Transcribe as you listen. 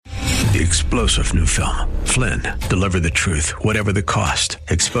The explosive new film, Flynn, deliver the truth, whatever the cost,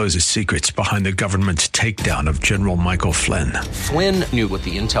 exposes secrets behind the government's takedown of General Michael Flynn. Flynn knew what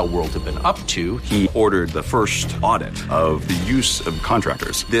the intel world had been up to. He ordered the first audit of the use of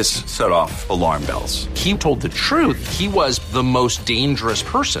contractors. This set off alarm bells. He told the truth. He was the most dangerous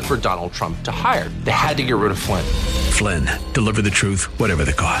person for Donald Trump to hire. They had to get rid of Flynn. Flynn, deliver the truth, whatever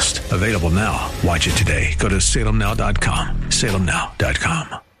the cost. Available now. Watch it today. Go to salemnow.com.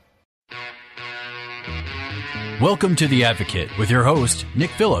 salemnow.com. Welcome to The Advocate with your host, Nick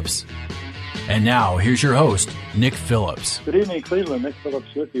Phillips. And now, here's your host, Nick Phillips. Good evening, Cleveland. Nick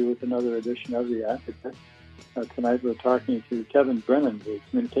Phillips with you with another edition of The Advocate. Tonight we're talking to Kevin Brennan, the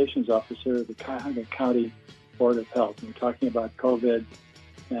Communications Officer of the Cuyahoga County Board of Health. We're talking about COVID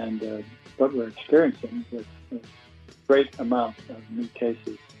and what we're experiencing with a great amount of new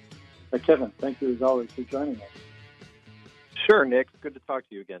cases. Kevin, thank you as always for joining us. Sure, Nick. Good to talk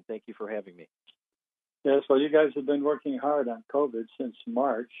to you again. Thank you for having me. Yes, well, you guys have been working hard on COVID since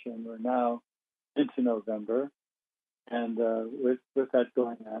March, and we're now into November. And with that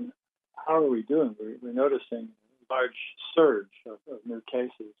going on, how are we doing? We're noticing a large surge of new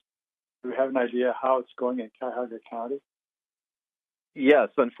cases. Do we have an idea how it's going in Cuyahoga County? Yes,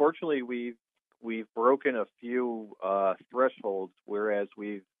 unfortunately, we've broken a few thresholds, whereas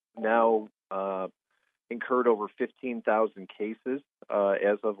we've now incurred over 15,000 cases.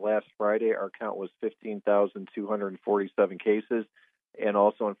 As of last Friday, our count was 15,247 cases. And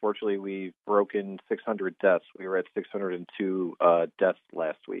also, unfortunately, we've broken 600 deaths. We were at 602 deaths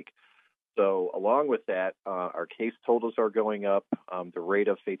last week. So along with that, our case totals are going up. The rate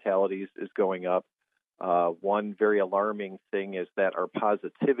of fatalities is going up. One very alarming thing is that our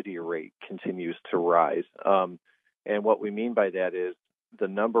positivity rate continues to rise. And what we mean by that is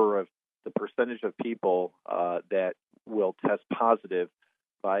the percentage of people that will test positive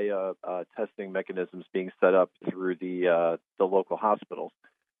via testing mechanisms being set up through the local hospitals.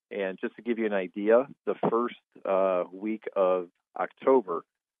 And just to give you an idea, the first week of October,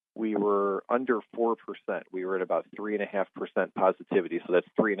 we were under 4%. We were at about 3.5% positivity. So that's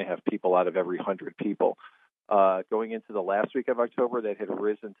 3.5 people out of every 100 people. Going into the last week of October, that had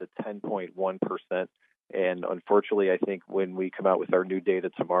risen to 10.1%. And unfortunately, I think when we come out with our new data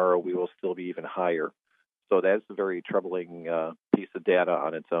tomorrow, we will still be even higher. So that's a very troubling piece of data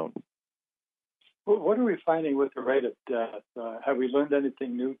on its own. What are we finding with the rate of death? Have we learned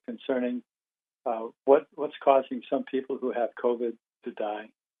anything new concerning what's causing some people who have COVID to die?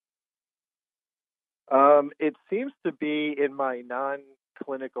 It seems to be, in my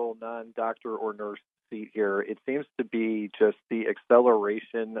non-clinical, non-doctor or nurse seat here, it seems to be just the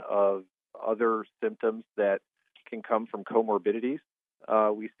acceleration of other symptoms that can come from comorbidities.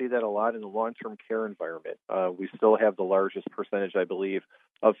 We see that a lot in the long-term care environment. We still have the largest percentage, I believe,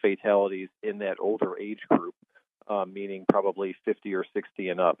 of fatalities in that older age group, meaning probably 50 or 60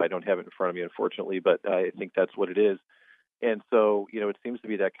 and up. I don't have it in front of me, unfortunately, but I think that's what it is. And so, it seems to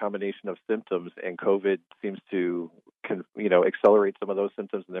be that combination of symptoms, and COVID seems to, accelerate some of those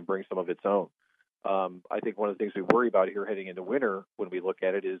symptoms and then bring some of its own. I think one of the things we worry about here heading into winter when we look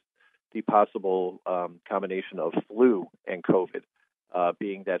at it is the possible combination of flu and COVID,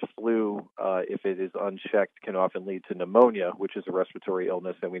 being that flu, if it is unchecked, can often lead to pneumonia, which is a respiratory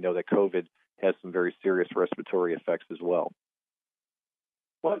illness, and we know that COVID has some very serious respiratory effects as well.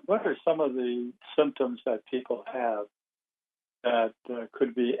 What are some of the symptoms that people have that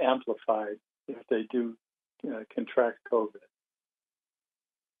could be amplified if they do contract COVID?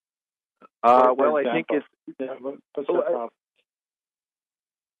 Well, I think it's... What's the problem?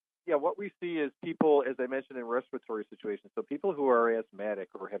 Yeah, what we see is people, as I mentioned, in respiratory situations, so people who are asthmatic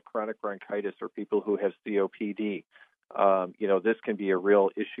or have chronic bronchitis or people who have COPD, this can be a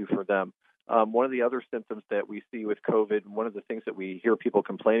real issue for them. One of the other symptoms that we see with COVID, and one of the things that we hear people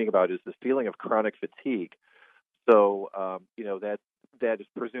complaining about, is this feeling of chronic fatigue. So, that is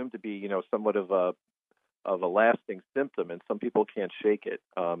presumed to be, somewhat of a lasting symptom, and some people can't shake it.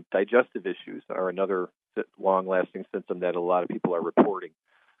 Digestive issues are another long-lasting symptom that a lot of people are reporting.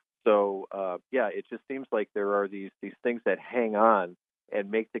 So, it just seems like there are these things that hang on and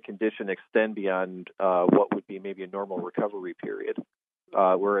make the condition extend beyond what would be maybe a normal recovery period.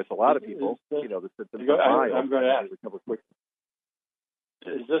 Whereas a lot of people, the symptoms are mild. I'm going to ask, recover quickly.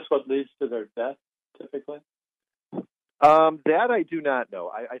 Is this what leads to their death typically? That I do not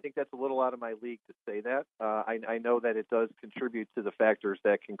know. I think that's a little out of my league to say that. I know that it does contribute to the factors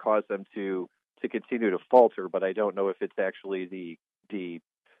that can cause them to continue to falter, but I don't know if it's actually the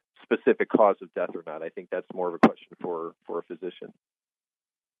specific cause of death or not. I think that's more of a question for a physician.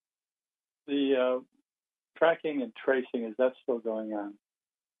 The tracking and tracing, is that still going on?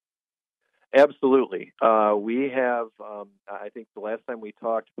 Absolutely. We have, I think the last time we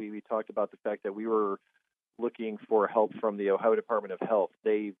talked, we talked about the fact that we were looking for help from the Ohio Department of Health.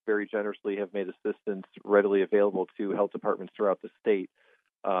 They very generously have made assistance readily available to health departments throughout the state,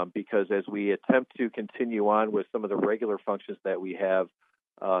 because as we attempt to continue on with some of the regular functions that we have,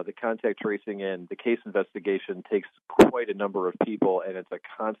 the contact tracing and the case investigation takes quite a number of people, and it's a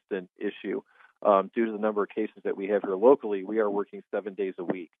constant issue. Due to the number of cases that we have here locally, we are working 7 days a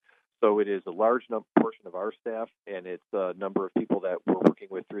week. So it is a large portion of our staff, and it's a number of people that we're working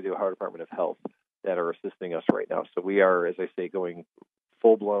with through the Ohio Department of Health that are assisting us right now. So we are, as I say, going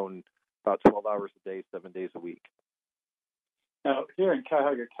full-blown about 12 hours a day, 7 days a week. Now, here in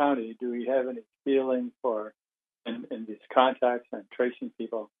Cuyahoga County, do we have any feeling for, in these contacts and tracing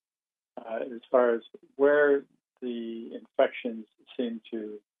people, as far as where the infections seem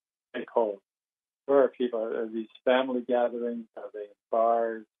to take hold? Where are people? Are these family gatherings? Are they in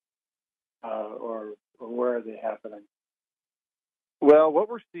bars? Or where are they happening? Well, what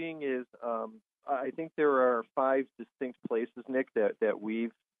we're seeing is, I think there are 5 distinct places, Nick, that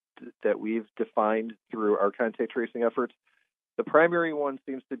we've defined through our contact tracing efforts. The primary one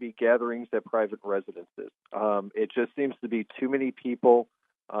seems to be gatherings at private residences. It just seems to be too many people,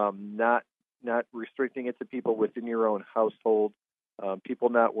 not restricting it to people within your own household, people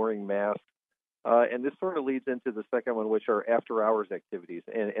not wearing masks. And this sort of leads into the second one, which are after-hours activities.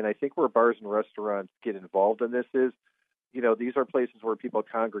 And I think where bars and restaurants get involved in this is, these are places where people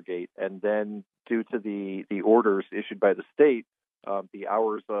congregate, and then due to the orders issued by the state, the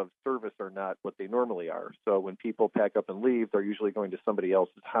hours of service are not what they normally are. So when people pack up and leave, they're usually going to somebody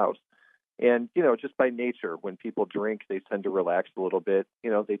else's house. And, just by nature, when people drink, they tend to relax a little bit.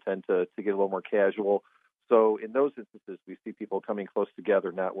 They tend to get a little more casual. So in those instances, we see people coming close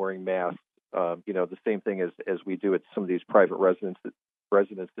together, not wearing masks. The same thing as we do at some of these private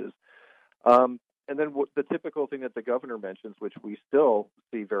residences. And then the typical thing that the governor mentions, which we still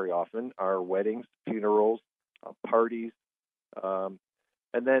see very often, are weddings, funerals, parties. And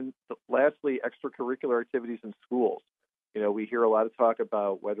then lastly, extracurricular activities in schools. We hear a lot of talk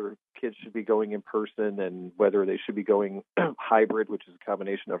about whether kids should be going in person and whether they should be going hybrid, which is a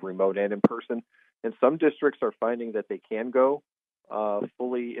combination of remote and in person. And some districts are finding that they can go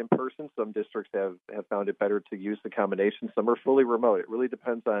fully in person. Some districts have found it better to use the combination. Some are fully remote. It really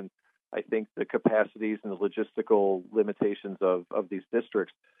depends on, I think, the capacities and the logistical limitations of these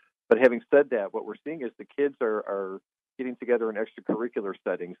districts. But having said that, what we're seeing is the kids are getting together in extracurricular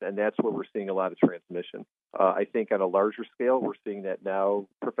settings, and that's where we're seeing a lot of transmission. I think on a larger scale, we're seeing that now.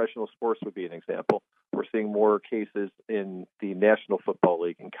 Professional sports would be an example. We're seeing more cases in the National Football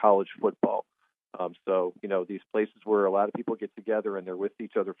League and college football. So, these places where a lot of people get together and they're with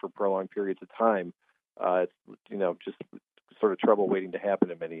each other for prolonged periods of time, it's, just sort of trouble waiting to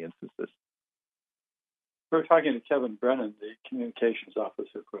happen in many instances. We're talking to Kevin Brennan, the communications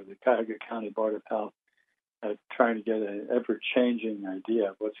officer for the Cuyahoga County Board of Health, trying to get an ever-changing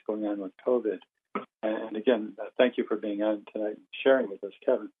idea of what's going on with COVID. And again, thank you for being on tonight and sharing with us,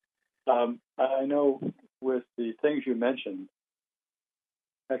 Kevin. I know with the things you mentioned,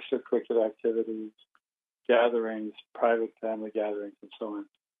 extracurricular activities, gatherings, private family gatherings, and so on.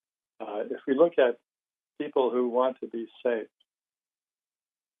 If we look at people who want to be safe,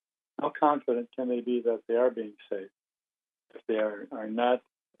 how confident can they be that they are being safe if they are not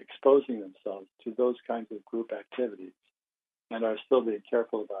exposing themselves to those kinds of group activities and are still being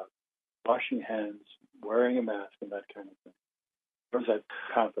careful about washing hands, wearing a mask, and that kind of thing? Or is that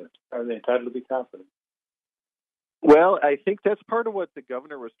confidence? Are they entitled to be confident? Well, I think that's part of what the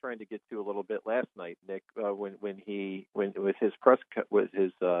governor was trying to get to a little bit last night, Nick, when with his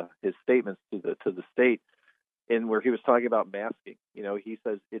his statements to the state, in where he was talking about masking. He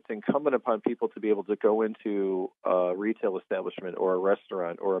says it's incumbent upon people to be able to go into a retail establishment or a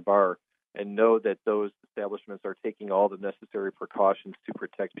restaurant or a bar and know that those establishments are taking all the necessary precautions to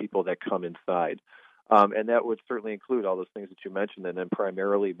protect people that come inside. And that would certainly include all those things that you mentioned, and then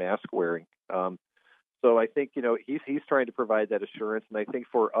primarily mask wearing. So I think, he's trying to provide that assurance. And I think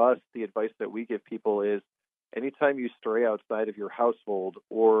for us, the advice that we give people is anytime you stray outside of your household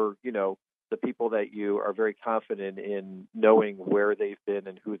or, the people that you are very confident in knowing where they've been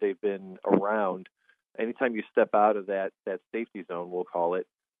and who they've been around, anytime you step out of that safety zone, we'll call it,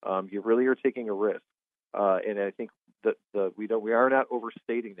 you really are taking a risk. And I think that we are not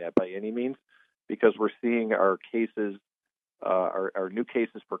overstating that by any means, because we're seeing our cases, our new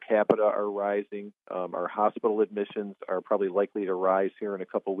cases per capita are rising. Our hospital admissions are probably likely to rise here in a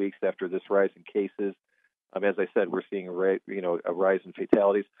couple of weeks after this rise in cases. As I said, we're seeing a rise in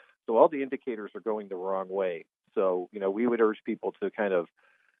fatalities. So all the indicators are going the wrong way. So, we would urge people to kind of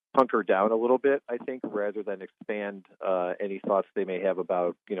hunker down a little bit, I think, rather than expand any thoughts they may have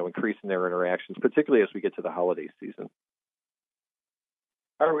about, increasing their interactions, particularly as we get to the holiday season.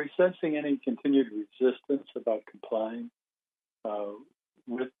 Are we sensing any continued resistance about complying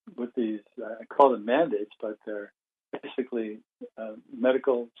with these, I call them mandates, but they're basically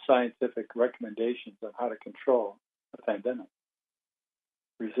medical scientific recommendations on how to control the pandemic?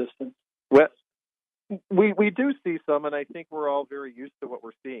 Resistance? Well, we do see some, and I think we're all very used to what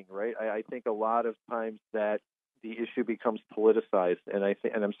we're seeing, right? I think a lot of times that the issue becomes politicized, and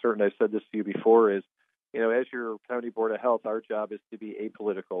I'm certain I've said this to you before, is, as your County Board of Health, our job is to be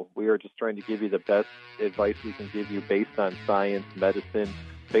apolitical. We are just trying to give you the best advice we can give you based on science, medicine,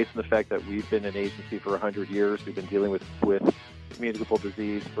 based on the fact that we've been an agency for 100 years. We've been dealing with communicable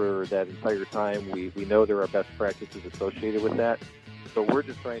disease for that entire time. We know there are best practices associated with that. So we're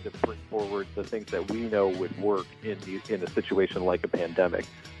just trying to bring forward the things that we know would work in a situation like a pandemic.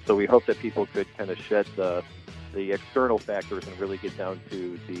 So we hope that people could kind of shed the external factors and really get down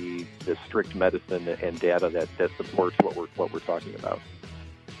to the strict medicine and data that supports what we're talking about.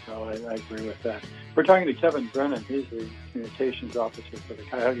 Oh, I agree with that. We're talking to Kevin Brennan. He's the Communications Officer for the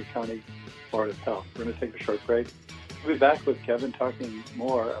Cuyahoga County Board of Health. We're going to take a short break. We'll be back with Kevin talking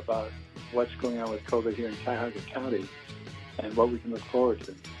more about what's going on with COVID here in Cuyahoga County and what we can look forward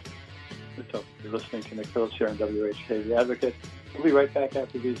to. So you're listening to Nick Phillips here on WHK The Advocate. We'll be right back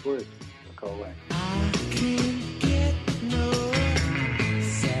after these words. Don't go away.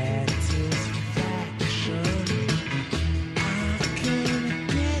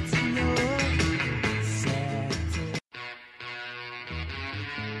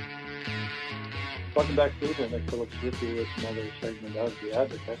 Welcome back to the Nick Phillips with you with another segment of The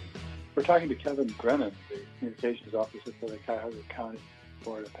Advocate. We're talking to Kevin Brennan, the Communications Officer for the Cuyahoga County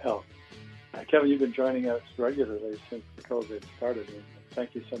Board of Health. Kevin, you've been joining us regularly since the COVID started, and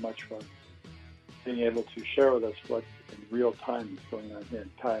thank you so much for being able to share with us what in real time is going on here in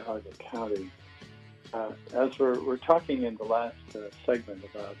Cuyahoga County. As we're talking in the last segment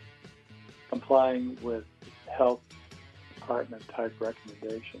about complying with health department type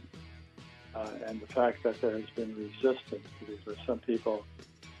recommendations, and the fact that there has been resistance to these, where some people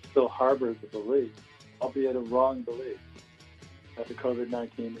still harbor the belief, albeit a wrong belief, that the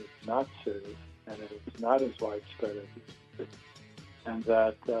COVID-19 is not serious and it is not as widespread as it is, and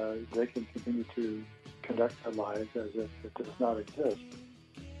that they can continue to conduct their lives as if it does not exist.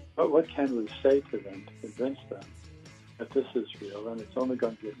 But what can we say to them to convince them that this is real and it's only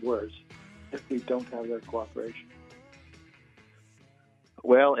going to get worse if we don't have their cooperation?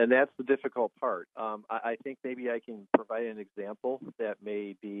 Well, and that's the difficult part. I think maybe I can provide an example that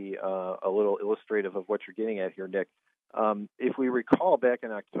may be a little illustrative of what you're getting at here, Nick. If we recall back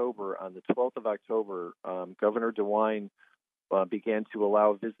in October, on the 12th of October, Governor DeWine began to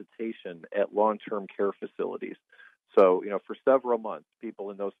allow visitation at long-term care facilities. So, for several months, people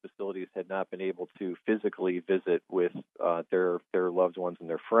in those facilities had not been able to physically visit with their loved ones and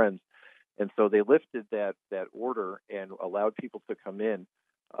their friends. And so they lifted that order and allowed people to come in.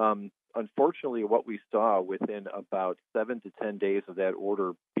 Unfortunately, what we saw within about 7 to 10 days of that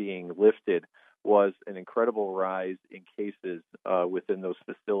order being lifted was an incredible rise in cases within those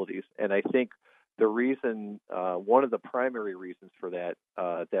facilities. And I think the reason, one of the primary reasons for that,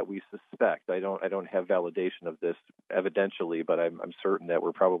 that we suspect, I don't have validation of this evidentially, but I'm certain that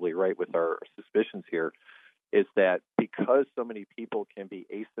we're probably right with our suspicions here, is that because so many people can be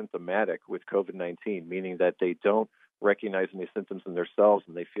asymptomatic with COVID-19, meaning that they don't recognize any symptoms in themselves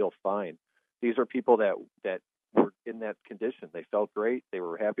and they feel fine. These are people that were in that condition. They felt great. They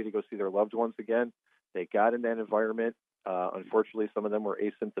were happy to go see their loved ones again. They got in that environment. Unfortunately, some of them were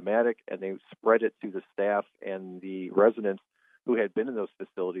asymptomatic, and they spread it to the staff and the residents who had been in those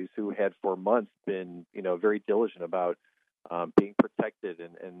facilities, who had for months been, very diligent about being protected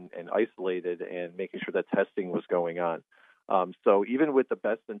and isolated and making sure that testing was going on. So even with the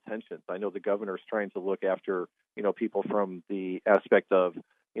best intentions, I know the governor is trying to look after, people from the aspect of,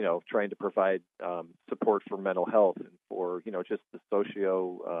 trying to provide support for mental health and for, just the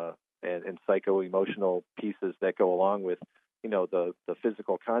socio and psycho-emotional pieces that go along with, the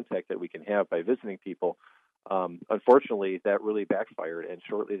physical contact that we can have by visiting people. Unfortunately, that really backfired, and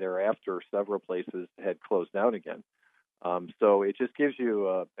shortly thereafter, several places had closed down again. So it just gives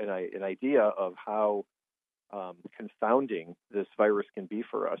you an idea of how confounding this virus can be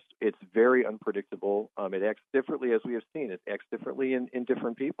for us. It's very unpredictable. It acts differently, as we have seen. It acts differently in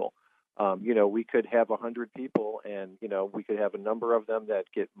different people. We could have 100 people, and we could have a number of them that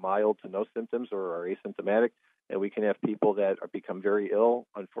get mild to no symptoms or are asymptomatic, and we can have people that become very ill,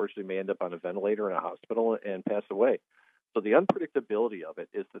 unfortunately may end up on a ventilator in a hospital and pass away. So the unpredictability of it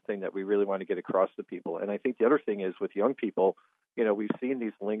is the thing that we really want to get across to people. And I think the other thing is with young people, we've seen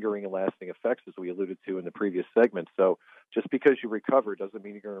these lingering and lasting effects, as we alluded to in the previous segment. So just because you recover doesn't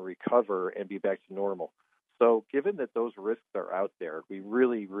mean you're going to recover and be back to normal. So given that those risks are out there, we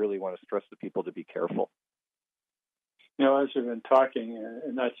really, really want to stress to people to be careful. As we've been talking,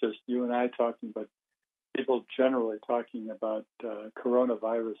 and not just you and I talking, but people generally talking about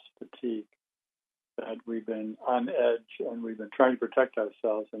coronavirus fatigue, that we've been on edge and we've been trying to protect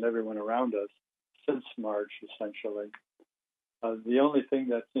ourselves and everyone around us since March, essentially. The only thing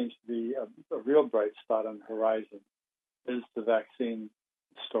that seems to be a real bright spot on the horizon is the vaccine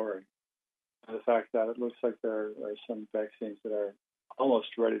story. And the fact that it looks like there are some vaccines that are almost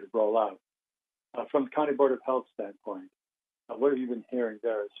ready to roll out. From the County Board of Health standpoint, what have you been hearing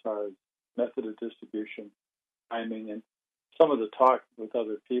there as far as method of distribution, timing, and some of the talk with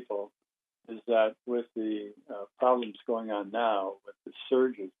other people is that with the problems going on now, with the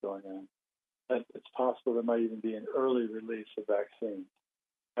surges going on, that it's possible there might even be an early release of vaccines.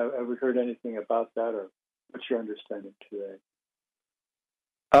 Have we heard anything about that, or what's your understanding today?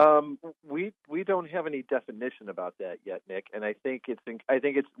 We don't have any definition about that yet, Nick. And I think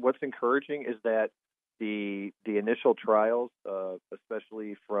it's what's encouraging is that the initial trials,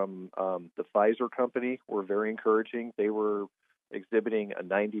 especially from the Pfizer company, were very encouraging. They were exhibiting a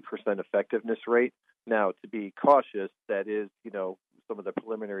 90% effectiveness rate. Now, to be cautious, that is, some of the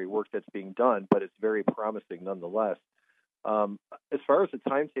preliminary work that's being done, but it's very promising nonetheless. As far as the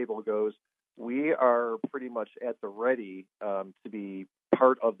timetable goes, we are pretty much at the ready to be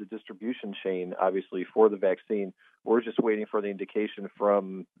part of the distribution chain, obviously, for the vaccine. We're just waiting for the indication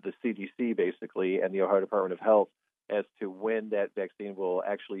from the CDC, basically, and the Ohio Department of Health as to when that vaccine will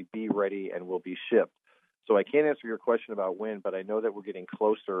actually be ready and will be shipped. So I can't answer your question about when, but I know that we're getting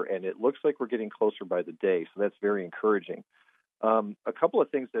closer, and it looks like we're getting closer by the day, so that's very encouraging. A couple of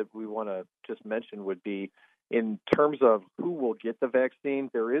things that we want to just mention would be, in terms of who will get the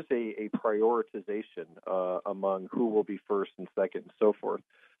vaccine, there is a prioritization among who will be first and second and so forth.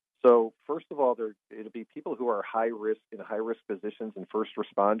 So first of all, it'll be people who are in high-risk positions and first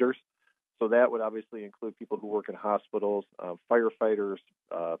responders. So that would obviously include people who work in hospitals, firefighters,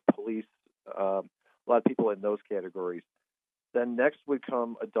 police, a lot of people in those categories. Then next would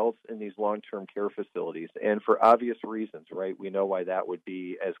come adults in these long-term care facilities. And for obvious reasons, right, we know why that would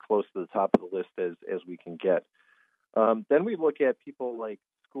be as close to the top of the list as we can get. Then we look at people like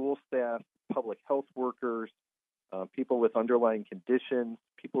school staff, public health workers, people with underlying conditions,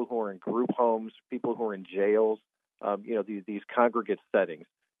 people who are in group homes, people who are in jails, these congregate settings.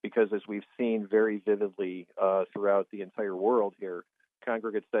 Because as we've seen very vividly throughout the entire world here,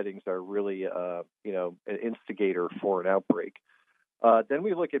 congregate settings are really, an instigator for an outbreak. Then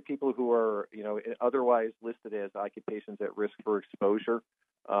we look at people who are, otherwise listed as occupations at risk for exposure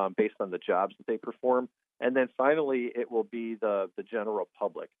based on the jobs that they perform. And then finally, it will be the general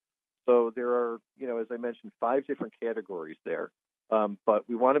public. So there are, as I mentioned, 5 different categories there. But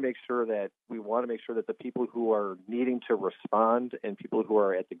we want to make sure that the people who are needing to respond and people who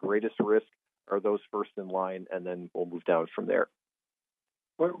are at the greatest risk are those first in line, and then we'll move down from there.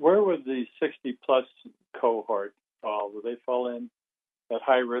 Where would the 60-plus cohort fall? Would they fall in that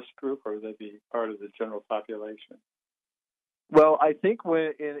high-risk group, or would they be part of the general population? Well, I think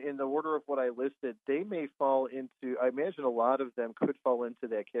when in the order of what I listed, they may fall into, I imagine a lot of them could fall into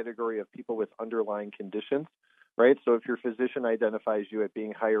that category of people with underlying conditions, right? So if your physician identifies you at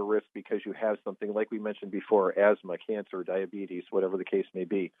being higher risk because you have something like we mentioned before, asthma, cancer, diabetes, whatever the case may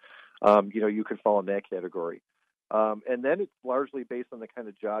be, you could fall in that category. And then it's largely based on the kind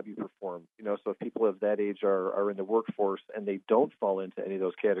of job you perform. So if people of that age are in the workforce and they don't fall into any of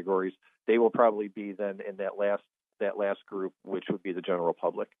those categories, they will probably be then in that last group, which would be the general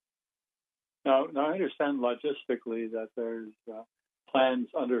public. Now I understand logistically that there's plans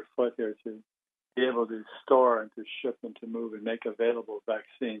underfoot here to be able to store and to ship and to move and make available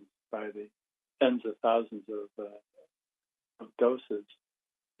vaccines by the tens of thousands of doses.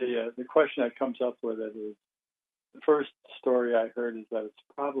 The question that comes up with it is, the first story I heard is that it's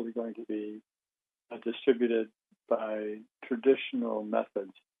probably going to be distributed by traditional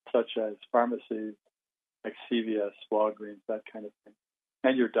methods, such as pharmacies like CVS, Walgreens, that kind of thing,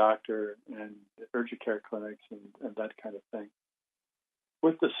 and your doctor and urgent care clinics and that kind of thing.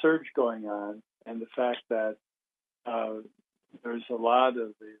 With the surge going on and the fact that there's a lot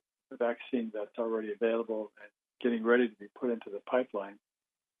of the vaccine that's already available and getting ready to be put into the pipeline,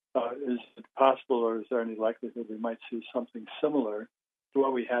 is it possible, or is there any likelihood we might see something similar to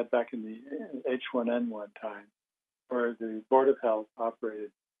what we had back in the H1N1 time, where the Board of Health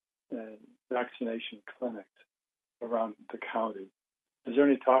operated vaccination clinics around the county. Is there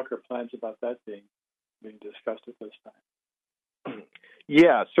any talk or plans about that being discussed at this time?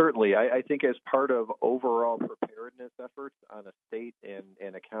 Yeah, certainly. I think as part of overall preparedness efforts on a state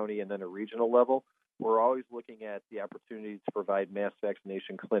and a county and then a regional level, we're always looking at the opportunity to provide mass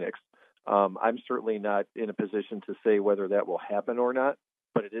vaccination clinics. I'm certainly not in a position to say whether that will happen or not,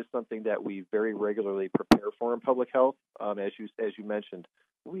 but it is something that we very regularly prepare for in public health. As you mentioned,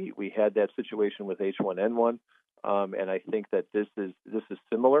 we had that situation with H1N1, and I think that this is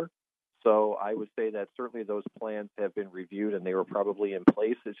similar. So I would say that certainly those plans have been reviewed and they were probably in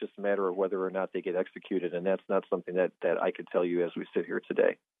place. It's just a matter of whether or not they get executed, and that's not something that I can tell you as we sit here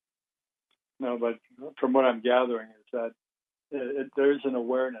today. No, but from what I'm gathering is that there's an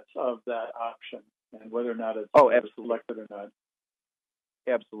awareness of that option and whether or not it's selected or not.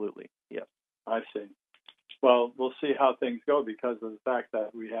 Absolutely, yes. I see. Well, we'll see how things go because of the fact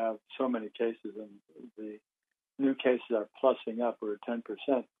that we have so many cases and the new cases are plussing up. We're at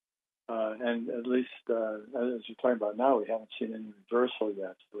 10%. And at least, as you're talking about now, we haven't seen any reversal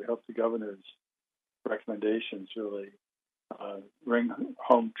yet. So we hope the governor's recommendations really ring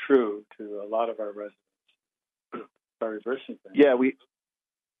home true to a lot of our residents by reversing things. Yeah,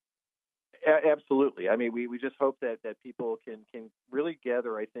 absolutely. I mean, we just hope that people can really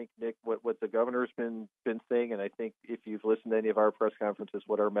gather, I think, Nick, what the governor's been saying, and I think if you've listened to any of our press conferences,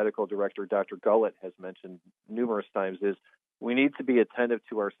 what our medical director, Dr. Gullett, has mentioned numerous times is we need to be attentive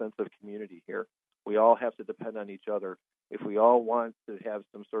to our sense of community here. We all have to depend on each other. If we all want to have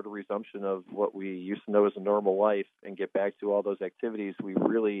some sort of resumption of what we used to know as a normal life and get back to all those activities, we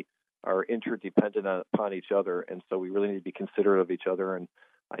really are interdependent upon each other, and so we really need to be considerate of each other. And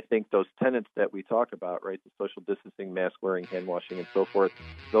I think those tenets that we talk about, right, the social distancing, mask wearing, hand washing, and so forth,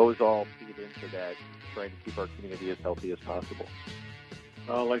 those all feed into that, trying to keep our community as healthy as possible.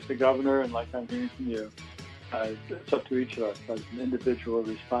 Well, like the governor and like I'm hearing from you, it's up to each of us as an individual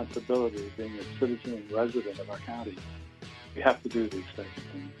responsibility, being a citizen and resident of our county. We have to do these things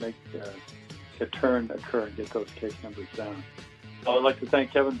and make a turn occur and get those case numbers down. Well, I'd like to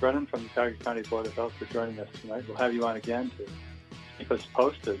thank Kevin Brennan from the Cuyahoga County Board of Health for joining us tonight. We'll have you on again to keep us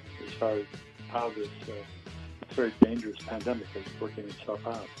posted as far as how this very dangerous pandemic is working itself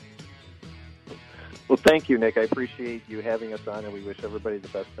out. Well, thank you, Nick. I appreciate you having us on, and we wish everybody the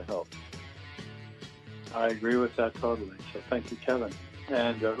best of health. I agree with that totally. So thank you, Kevin.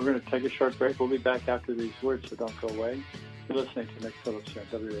 And we're going to take a short break. We'll be back after these words, so don't go away. You're listening to Nick Phillips here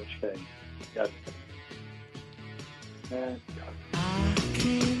on WHK. Yes. And I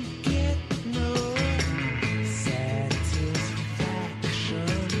can't get no satisfaction.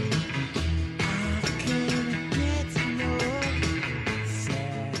 I can't get no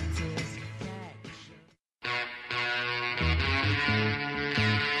satisfaction.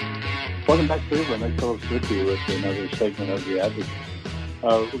 welcome back to Cleveland. Nick Phillips with you with another segment of The Advocate.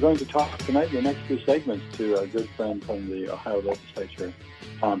 We're going to talk tonight in the next two segments to a good friend from the Ohio legislature,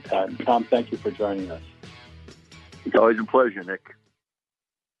 Tom Patton. Tom, thank you for joining us. It's always a pleasure, Nick.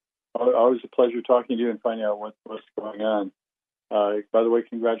 Always a pleasure talking to you and finding out what's going on. By the way,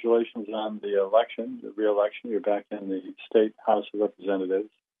 congratulations on the election, the re-election. You're back in the State House of Representatives,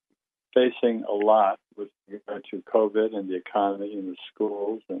 facing a lot with regard to COVID and the economy and the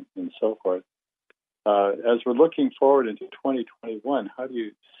schools and so forth. As we're looking forward into 2021, how do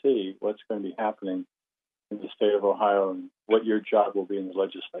you see what's going to be happening in the state of Ohio and what your job will be in the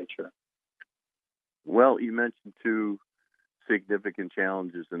legislature? Well, you mentioned two significant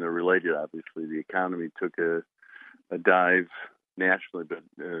challenges, and they're related, obviously. The economy took a dive nationally, but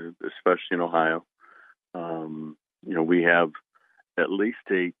especially in Ohio. We have at least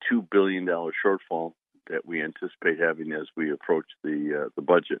a $2 billion shortfall that we anticipate having as we approach the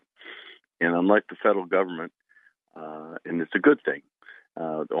budget. And unlike the federal government, and it's a good thing,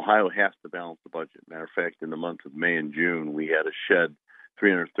 Ohio has to balance the budget. Matter of fact, in the month of May and June, we had to shed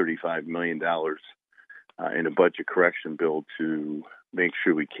 $335 million in a budget correction bill to make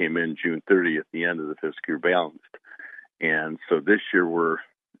sure we came in June 30th at the end of the fiscal year balanced. And so this year we're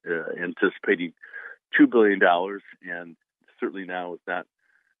anticipating $2 billion, and certainly now is not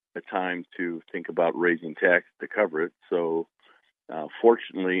a time to think about raising taxes to cover it. So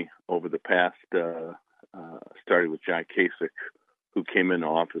fortunately, over the past, started with John Kasich, who came into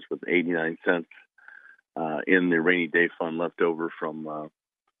office with 89 cents in the rainy day fund left over from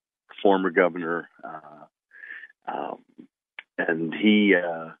former governor, and he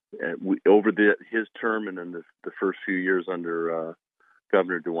over his term and in the first few years under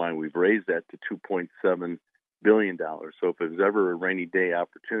Governor DeWine, we've raised that to $2.7 billion. So if there's ever a rainy day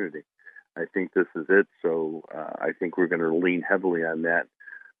opportunity, I think this is it. So I think we're going to lean heavily on that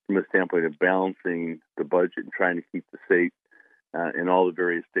from a standpoint of balancing the budget and trying to keep the state and all the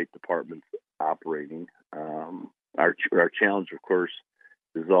various state departments operating. Our challenge, of course,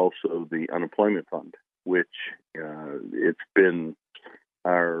 is also the unemployment fund, which it's been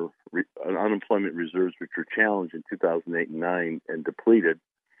our unemployment reserves, which were challenged in 2008 and 9 and depleted.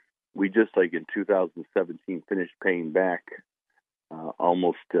 We just, like in 2017, finished paying back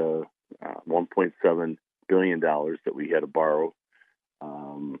almost $1.7 billion that we had to borrow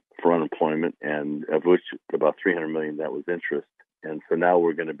for unemployment, and of which about $300 million that was interest. And so now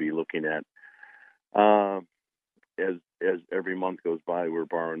we're going to be looking at, as every month goes by, we're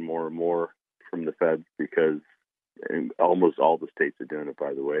borrowing more and more from the feds because almost all the states are doing it,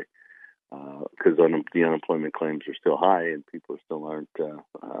 by the way, because the unemployment claims are still high and people still aren't.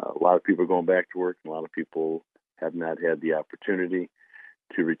 A lot of people are going back to work, and a lot of people have not had the opportunity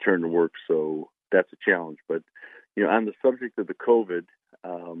to return to work. So that's a challenge. But on the subject of the COVID,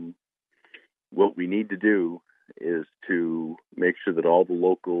 what we need to do is to make sure that all the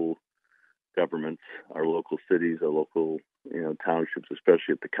local governments, our local cities, our local townships,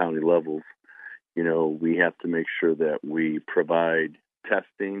 especially at the county levels, we have to make sure that we provide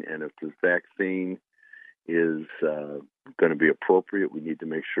testing, and if the vaccine is going to be appropriate, we need to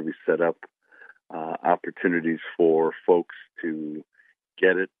make sure we set up opportunities for folks to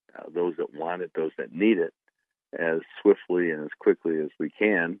get it, those that want it, those that need it, as swiftly and as quickly as we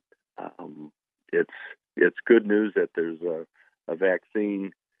can. It's good news that there's a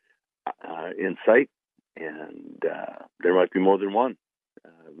vaccine in sight, and there might be more than one.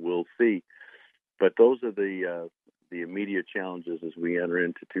 We'll see. But those are the immediate challenges as we enter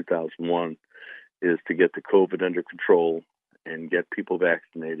into 2001, is to get the COVID under control and get people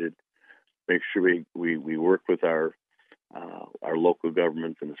vaccinated. Make sure we work with our local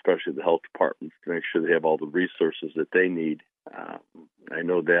governments, and especially the health departments, to make sure they have all the resources that they need. I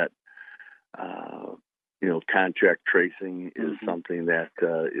know that contact tracing is something that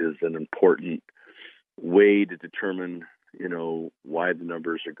is an important way to determine why the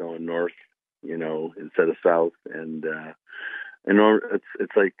numbers are going north instead of south. And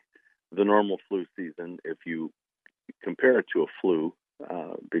it's like the normal flu season if you compare it to a flu,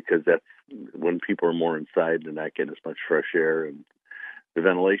 because that's when people are more inside and not getting as much fresh air, and the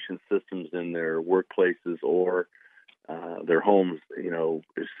ventilation systems in their workplaces or their homes,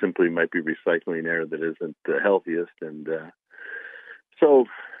 simply might be recycling air that isn't the healthiest. And so,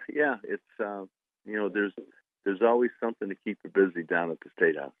 yeah, it's there's always something to keep you busy down at the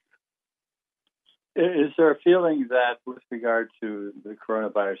State House. Is there a feeling that, with regard to the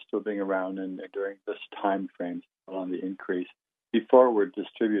coronavirus still being around and during this time frame on the increase, before we're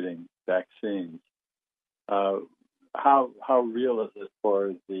distributing vaccines, how real is it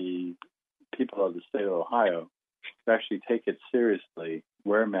for the people of the state of Ohio to actually take it seriously,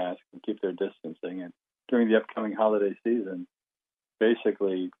 wear masks, and keep their distancing, and during the upcoming holiday season,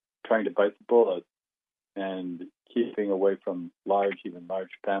 basically trying to bite the bullet and keeping away from even large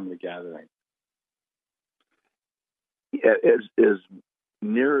family gatherings? Yeah, as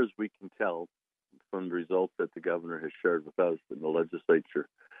near as we can tell from the results that the governor has shared with us in the legislature,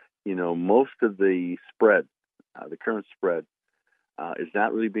 most of the spread, the current spread, is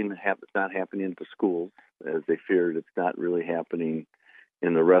not really it's not happening at the schools as they feared. It's not really happening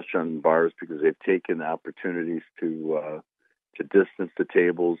in the restaurant and bars because they've taken the opportunities to distance the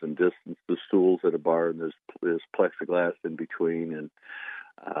tables and distance the stools at a bar, and there's plexiglass in between.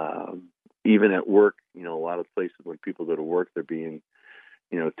 And even at work, a lot of places when people go to work, they're being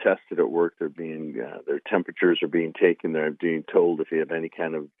tested at work. They're being their temperatures are being taken. They're being told if you have any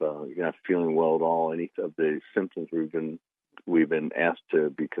kind of you're not feeling well at all, any of the symptoms we've been asked to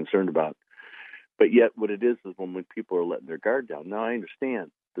be concerned about. But yet, what it is when people are letting their guard down. Now, I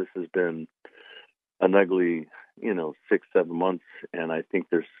understand this has been an ugly 6-7 months, and I think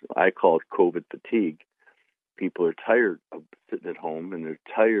I call it COVID fatigue. People are tired of sitting at home, and they're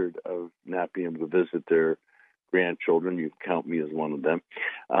tired of not being able to visit their grandchildren. You count me as one of them.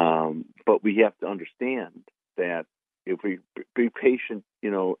 But we have to understand that if we be patient,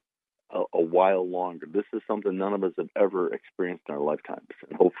 a while longer, this is something none of us have ever experienced in our lifetimes.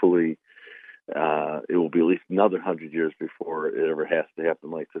 And hopefully it will be at least another 100 years before it ever has to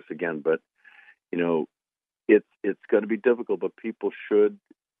happen like this again. But, it's going to be difficult, but people should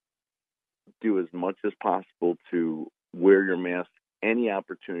do as much as possible to wear your mask any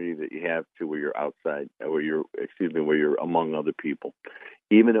opportunity that you have to, where you're outside, where you're among other people,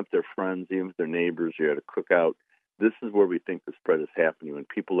 even if they're friends, even if they're neighbors, you're at a cookout. This is where we think the spread is happening, when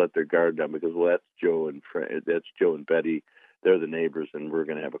people let their guard down because, well, that's Joe and Betty, they're the neighbors, and we're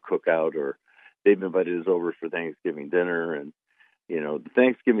going to have a cookout, or they've invited us over for Thanksgiving dinner, and The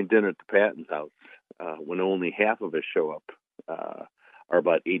Thanksgiving dinner at the Patton's house, when only half of us show up, are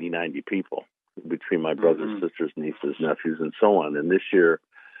about 80, 90 people between my brothers, sisters, nieces, nephews, and so on. And this year,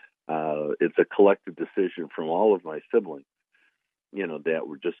 it's a collective decision from all of my siblings, that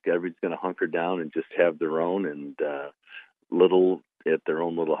everybody's going to hunker down and just have their own and at their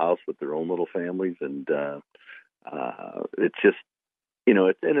own little house with their own little families. And it's just,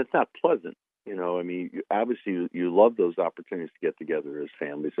 it's not pleasant. Obviously you love those opportunities to get together as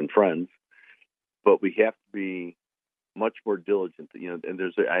families and friends, but we have to be much more diligent. And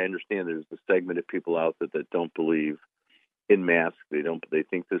I understand there's a segment of people out there that don't believe in masks. They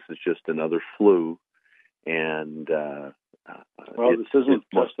think this is just another flu, and this isn't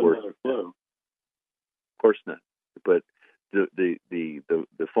just another flu. Of course not. But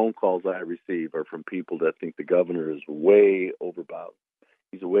the phone calls I receive are from people that think the governor is way overbound.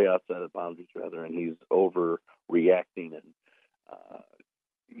 He's way outside of boundaries, rather, and he's overreacting. And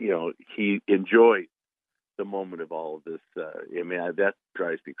he enjoys the moment of all of this. That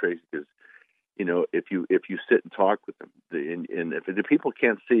drives me crazy because, if you sit and talk with him, and if the people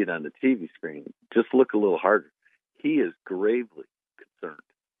can't see it on the TV screen, just look a little harder. He is gravely concerned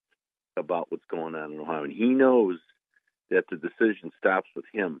about what's going on in Ohio, and he knows that the decision stops with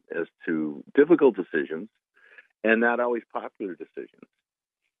him as to difficult decisions and not always popular decisions.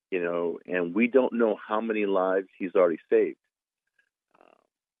 And we don't know how many lives he's already saved.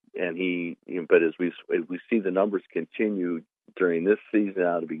 But as we see the numbers continue during this season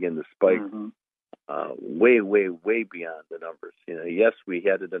now to begin to spike, way, way, way beyond the numbers. Yes, we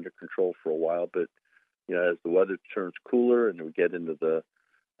had it under control for a while, but as the weather turns cooler and we get into the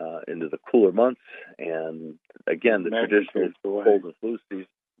cooler months, and again the traditional cold and flu season,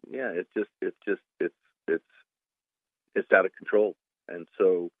 it's out of control, and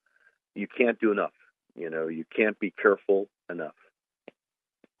so you can't do enough. You can't be careful enough.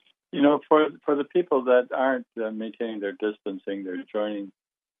 For the people that aren't maintaining their distancing, they're joining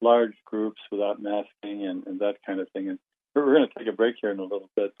large groups without masking and that kind of thing. And we're going to take a break here in a little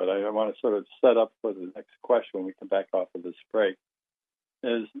bit, but I want to sort of set up for the next question when we come back off of this break.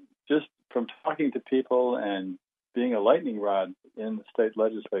 Is just from talking to people and being a lightning rod in the state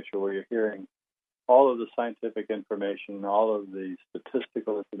legislature, where you're hearing all of the scientific information, all of the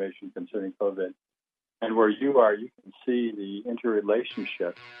statistical information concerning COVID, and where you are, you can see the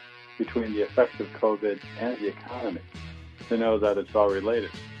interrelationship between the effects of COVID and the economy to know that it's all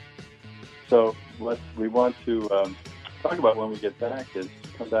related. So what we want to talk about when we get back is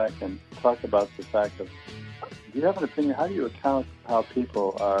come back and talk about the fact of, do you have an opinion? How do you account how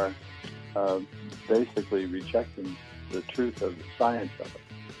people are basically rejecting the truth of the science of it?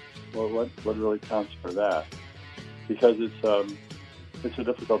 Well, what really counts for that? Because it's a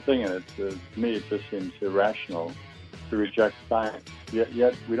difficult thing, and to me it just seems irrational to reject science.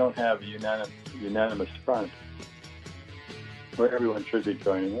 Yet we don't have a unanimous front where everyone should be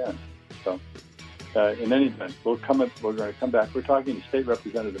joining in. So, in any event, we're going to come back. We're talking to State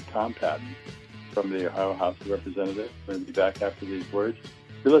Representative Tom Patton from the Ohio House of Representatives. We're going to be back after these words.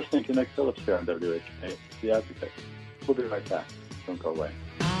 You're listening to Nick Phillips here on WHK, The Advocate. We'll be right back. Don't go away.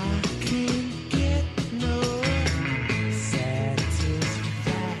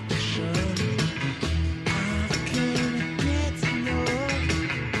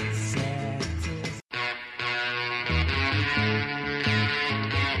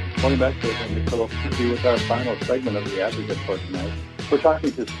 Welcome back to Nick Phillips with our final segment of The Advocate for tonight. We're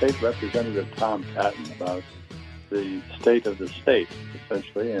talking to State Representative Tom Patton about the state of the state,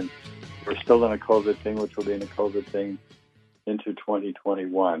 essentially, and we're still in a COVID thing, which will be in a COVID thing into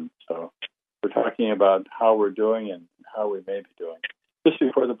 2021. So we're talking about how we're doing and how we may be doing. Just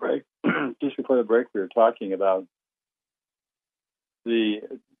before the break, we were talking about the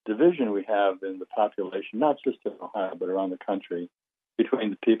division we have in the population, not just in Ohio, but around the country, between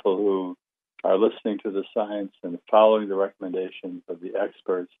the people who are listening to the science and following the recommendations of the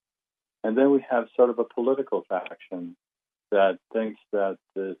experts. And then we have sort of a political faction that thinks that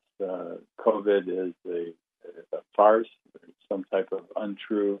this COVID is a farce, some type of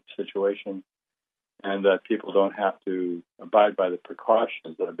untrue situation, and that people don't have to abide by the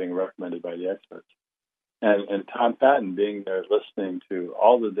precautions that are being recommended by the experts. And Tom Patton being there listening to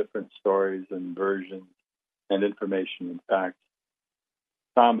all the different stories and versions and information and facts.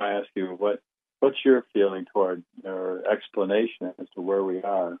 Tom, I ask you, what's your feeling toward or explanation as to where we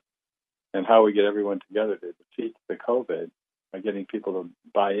are and how we get everyone together to defeat the COVID by getting people to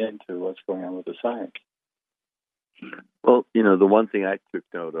buy into what's going on with the science? Well, the one thing I took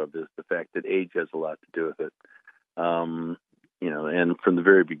note of is the fact that age has a lot to do with it. And from the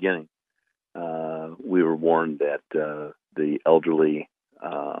very beginning, we were warned that the elderly,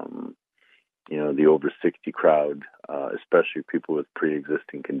 the over 60 crowd, especially people with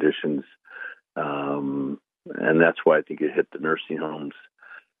pre-existing conditions, and that's why I think it hit the nursing homes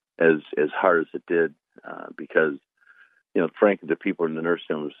as hard as it did, because frankly, the people in the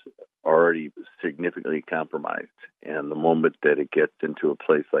nursing homes are already significantly compromised, and the moment that it gets into a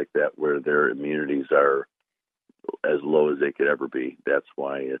place like that where their immunities are as low as they could ever be, that's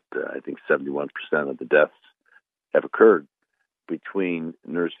why I think 71% of the deaths have occurred between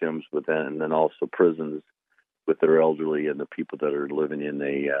nursing homes and then also prisons with their elderly and the people that are living in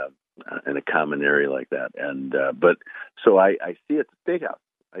a common area like that. And so I see at the State House,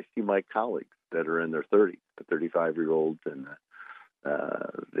 I see my colleagues that are in their 30s, the 35-year-olds and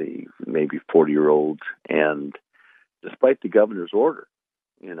the maybe 40-year-olds, and despite the governor's order,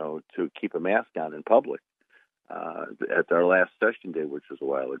 to keep a mask on in public, at our last session day, which was a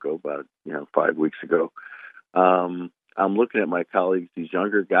while ago, about 5 weeks ago, I'm looking at my colleagues, these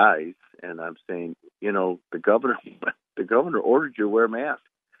younger guys, and I'm saying, the governor ordered you to wear a mask,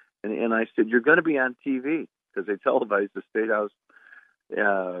 and I said, you're going to be on TV because they televise the State House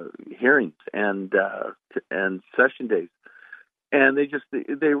hearings and session days, and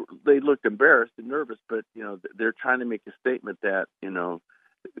they looked embarrassed and nervous, but they're trying to make a statement that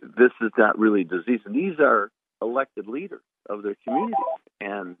this is not really a disease, and these are elected leaders of their community,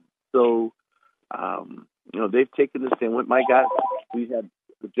 and so they've taken this thing. My God, we had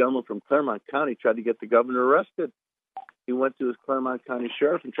the gentleman from Claremont County tried to get the governor arrested. He went to his Claremont County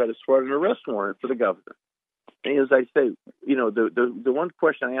sheriff and tried to swear an arrest warrant for the governor. And as I say, the one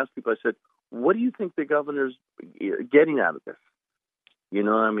question I ask people, I said, what do you think the governor's getting out of this?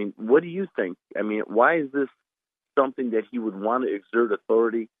 What do you think? Why is this something that he would want to exert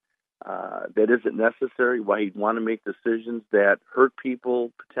authority that isn't necessary? Why he'd want to make decisions that hurt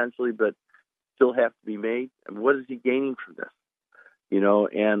people potentially, but still have to be made? What is he gaining from this?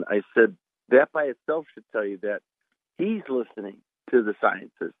 And I said, that by itself should tell you that he's listening to the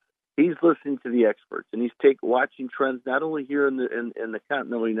scientists. He's listening to the experts, and he's watching trends not only here in the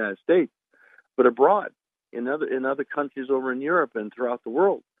continental United States, but abroad in other countries over in Europe and throughout the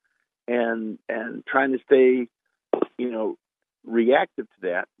world, and trying to stay, reactive to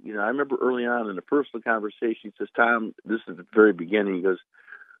that. I remember early on in a personal conversation, he says, Tom, this is the very beginning. He goes,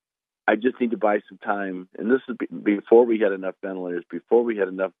 I just need to buy some time, and this is before we had enough ventilators, before we had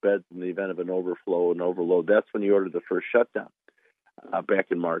enough beds in the event of an overflow and overload. That's when he ordered the first shutdown back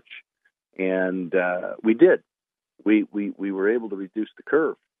in March, and we did. We were able to reduce the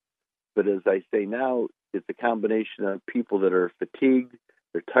curve, but as I say now, it's a combination of people that are fatigued,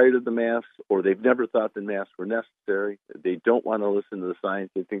 they're tired of the masks, or they've never thought the masks were necessary. They don't want to listen to the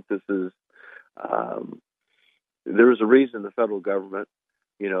science. They think this is. There is a reason the federal government,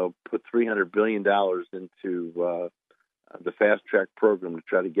 put $300 billion into the fast track program to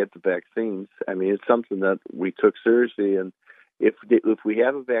try to get the vaccines. It's something that we took seriously, and if we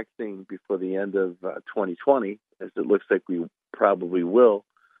have a vaccine before the end of 2020, as it looks like we probably will,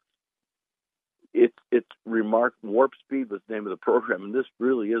 it's remarkable. Warp Speed was the name of the program, and this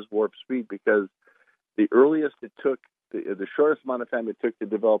really is Warp Speed because the earliest it took, the shortest amount of time it took to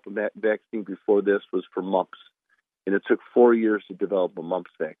develop a vaccine before this was for mumps, and it took 4 years to develop a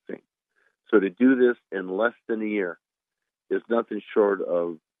mumps vaccine. So to do this in less than a year is nothing short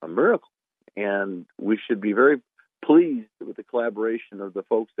of a miracle, and we should be very pleased with the collaboration of the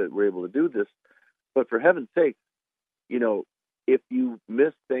folks that were able to do this. But for heaven's sake, if you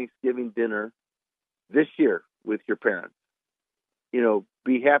missed Thanksgiving dinner this year with your parents,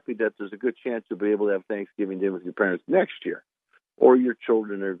 be happy that there's a good chance you'll be able to have Thanksgiving dinner with your parents next year, or your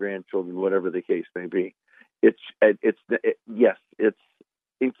children or grandchildren, whatever the case may be. Yes, it's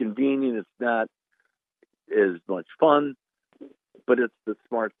inconvenient. It's not as much fun, but it's the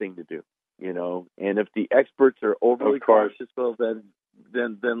smart thing to do, And if the experts are overly cautious, well, then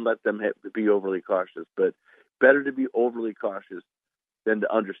let them be overly cautious. But better to be overly cautious than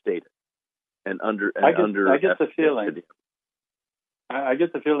to understate it. I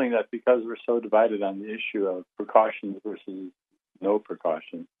get the feeling that because we're so divided on the issue of precautions versus no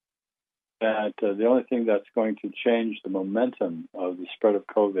precautions, that the only thing that's going to change the momentum of the spread of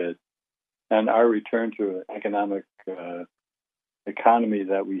COVID and our return to an economic economy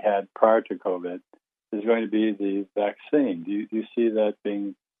that we had prior to COVID is going to be the vaccine. Do you see that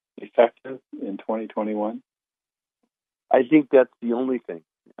being effective in 2021? I think that's the only thing,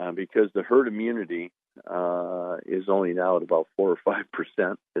 because the herd immunity is only now at about 4 or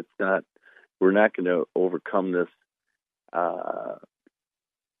 5%. It's not. We're not going to overcome this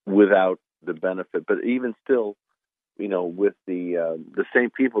without the benefit. But even still, with the same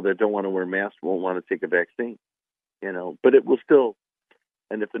people that don't want to wear masks won't want to take a vaccine. But it will still,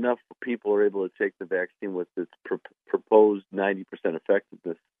 and if enough people are able to take the vaccine with its proposed 90%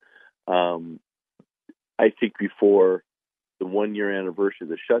 effectiveness, I think before the 1-year anniversary of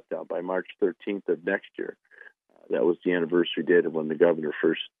the shutdown, by March 13th of next year, that was the anniversary date of when the governor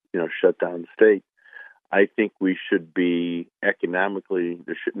first, shut down the state. I think we should be economically,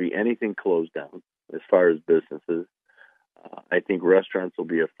 there shouldn't be anything closed down as far as businesses. I think restaurants will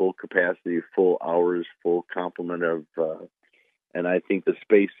be at full capacity, full hours, full complement of, and I think the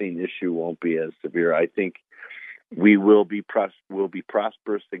spacing issue won't be as severe. I think we will be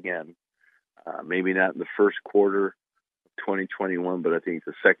prosperous again. Maybe not in the first quarter of 2021, but I think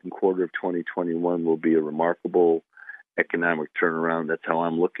the second quarter of 2021 will be a remarkable economic turnaround. That's how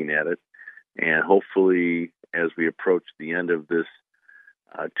I'm looking at it. And hopefully, as we approach the end of this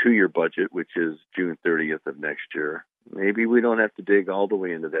 2-year budget, which is June 30th of next year, maybe we don't have to dig all the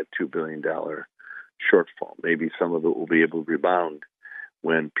way into that $2 billion shortfall. Maybe some of it will be able to rebound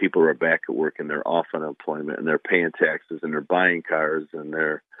when people are back at work and they're off unemployment and they're paying taxes and they're buying cars and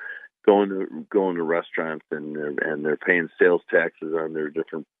they're going to restaurants and they're paying sales taxes on their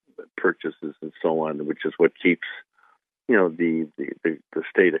different purchases and so on, which is what keeps the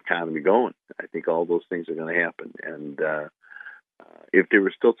state economy going. I think all those things are going to happen. And if they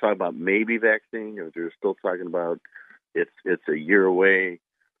were still talking about maybe vaccine, or if they were still talking about it's a year away,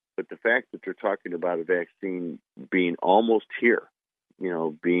 but the fact that they're talking about a vaccine being almost here,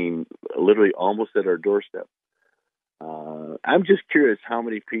 being literally almost at our doorstep, I'm just curious how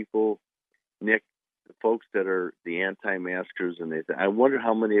many people, Nick, the folks that are the anti-maskers, and I wonder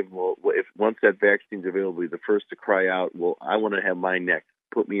how many of them will, if once that vaccine's available, be the first to cry out, well, I want to have mine next.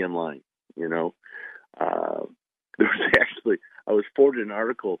 Put me in line, There was actually, I was forwarded an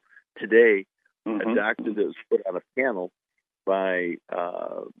article today, a doctor that was put on a panel by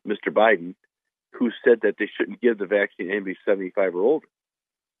Mr. Biden, who said that they shouldn't give the vaccine to anybody 75 or older,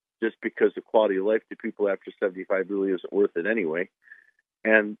 just because the quality of life to people after 75 really isn't worth it anyway.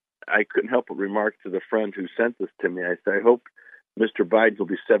 And I couldn't help but remark to the friend who sent this to me, I said, I hope Mr. Biden will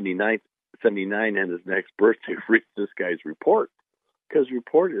be 79 and his next birthday reads this guy's report, because the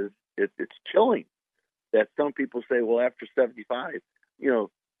report is, it's chilling that some people say, well, after 75,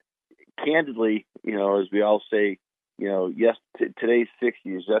 candidly, as we all say, yes, today's 60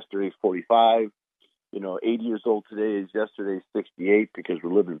 is yesterday's 45. 80 years old today is yesterday's 68, because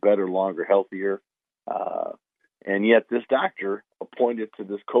we're living better, longer, healthier. And yet this doctor appointed to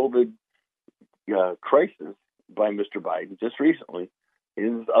this COVID crisis by Mr. Biden just recently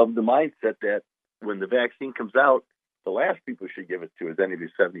is of the mindset that when the vaccine comes out, the last people should give it to is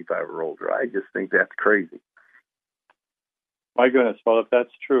anybody 75 or older. I just think that's crazy. My goodness. Well, if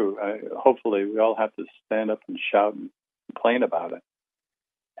that's true, hopefully we all have to stand up and shout and complain about it.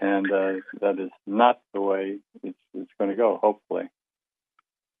 And that is not the way it's going to go, hopefully.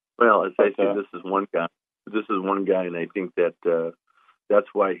 Well, as I said, this is one guy, and I think that that's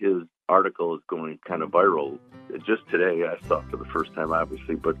why his article is going kind of viral. Just today, I saw it for the first time,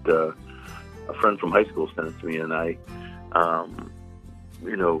 obviously, but a friend from high school sent it to me, and I,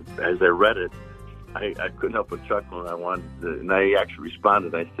 as I read it, I couldn't help but chuckle, and I actually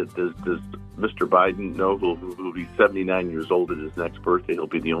responded. I said, does Mr. Biden know who'll be 79 years old at his next birthday? He'll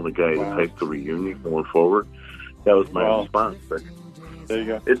be the only guy at his high school reunion going forward. That was my response. But there you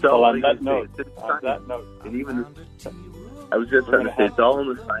go. It's all on that note. And even I was just trying to say, it's all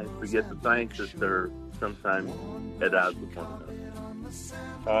in the science. We get the scientists are sometimes at odds with one another.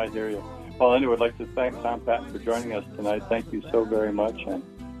 I hear you. Well, anyway, I'd like to thank Tom Patton for joining us tonight. Thank you so very much, and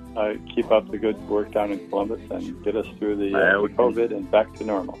keep up the good work down in Columbus and get us through the COVID and back to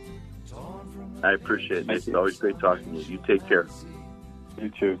normal. I appreciate it. It's always great talking to you. You take care. You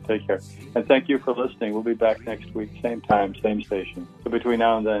too. Take care. And thank you for listening. We'll be back next week, same time, same station. So between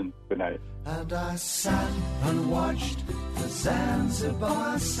now and then, good night. And I sat and watched the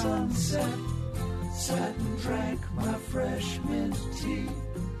Zanzibar sunset, sat and drank my fresh mint tea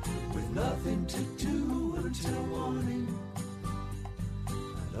with nothing to do